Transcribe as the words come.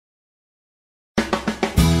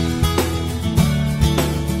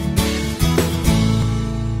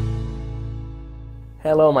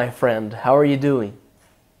Hello, my friend. How are you doing?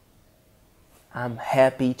 I'm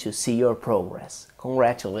happy to see your progress.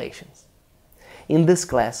 Congratulations. In this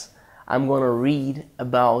class, I'm going to read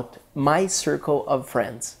about my circle of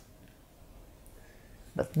friends.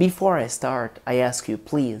 But before I start, I ask you,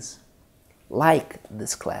 please, like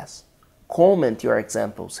this class, comment your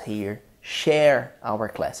examples here, share our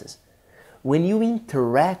classes. When you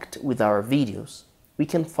interact with our videos, we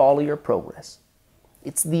can follow your progress.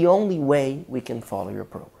 It's the only way we can follow your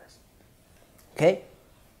progress. Okay?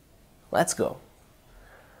 Let's go.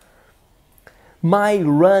 My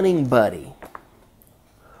running buddy.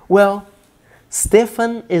 Well,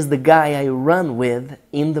 Stefan is the guy I run with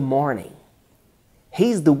in the morning.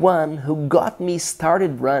 He's the one who got me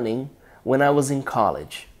started running when I was in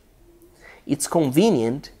college. It's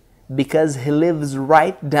convenient because he lives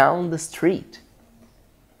right down the street.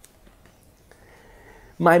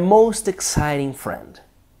 My most exciting friend.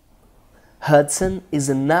 Hudson is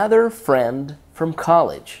another friend from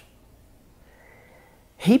college.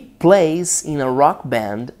 He plays in a rock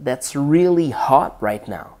band that's really hot right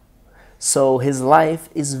now, so his life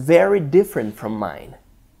is very different from mine.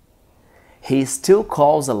 He still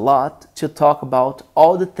calls a lot to talk about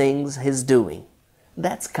all the things he's doing.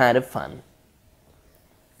 That's kind of fun.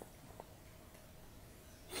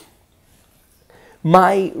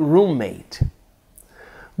 My roommate.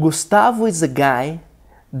 Gustavo is a guy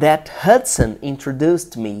that Hudson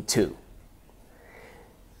introduced me to.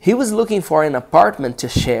 He was looking for an apartment to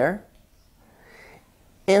share,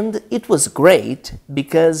 and it was great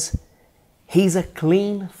because he's a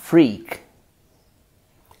clean freak.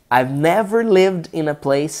 I've never lived in a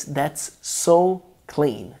place that's so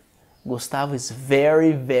clean. Gustavo is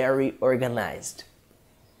very, very organized.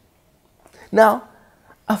 Now,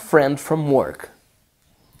 a friend from work.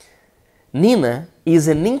 Nina is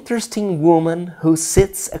an interesting woman who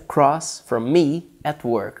sits across from me at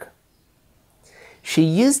work. She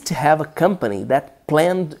used to have a company that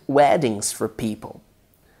planned weddings for people.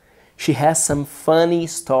 She has some funny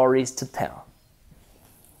stories to tell.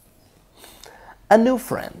 A new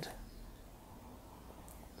friend.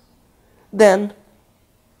 Then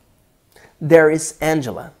there is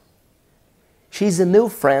Angela. She's a new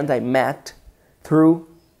friend I met through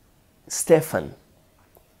Stefan.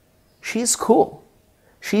 She's cool.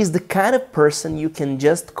 She's the kind of person you can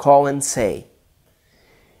just call and say,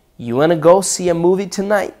 "You want to go see a movie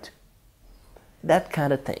tonight?" That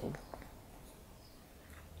kind of thing.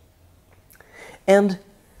 And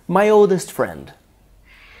my oldest friend.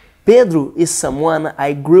 Pedro is someone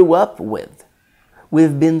I grew up with.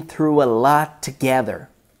 We've been through a lot together.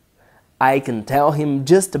 I can tell him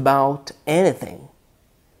just about anything.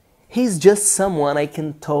 He's just someone I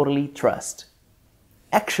can totally trust.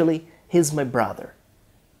 Actually, he's my brother.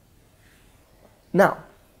 Now,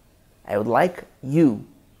 I would like you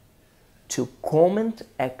to comment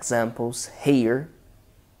examples here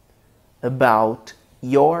about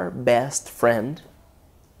your best friend,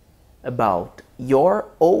 about your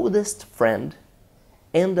oldest friend,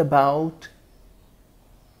 and about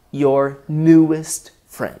your newest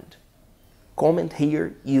friend. Comment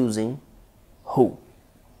here using who.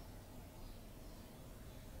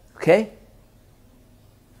 Okay?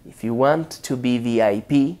 If you want to be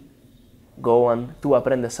VIP, go on to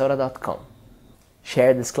aprendesahora.com.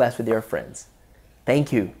 Share this class with your friends.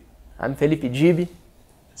 Thank you. I'm Felipe Gibi.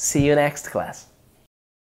 See you next class.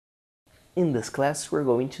 In this class, we're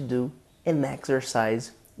going to do an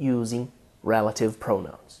exercise using relative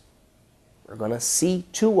pronouns. We're going to see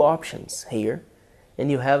two options here, and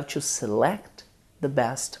you have to select the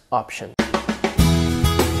best option.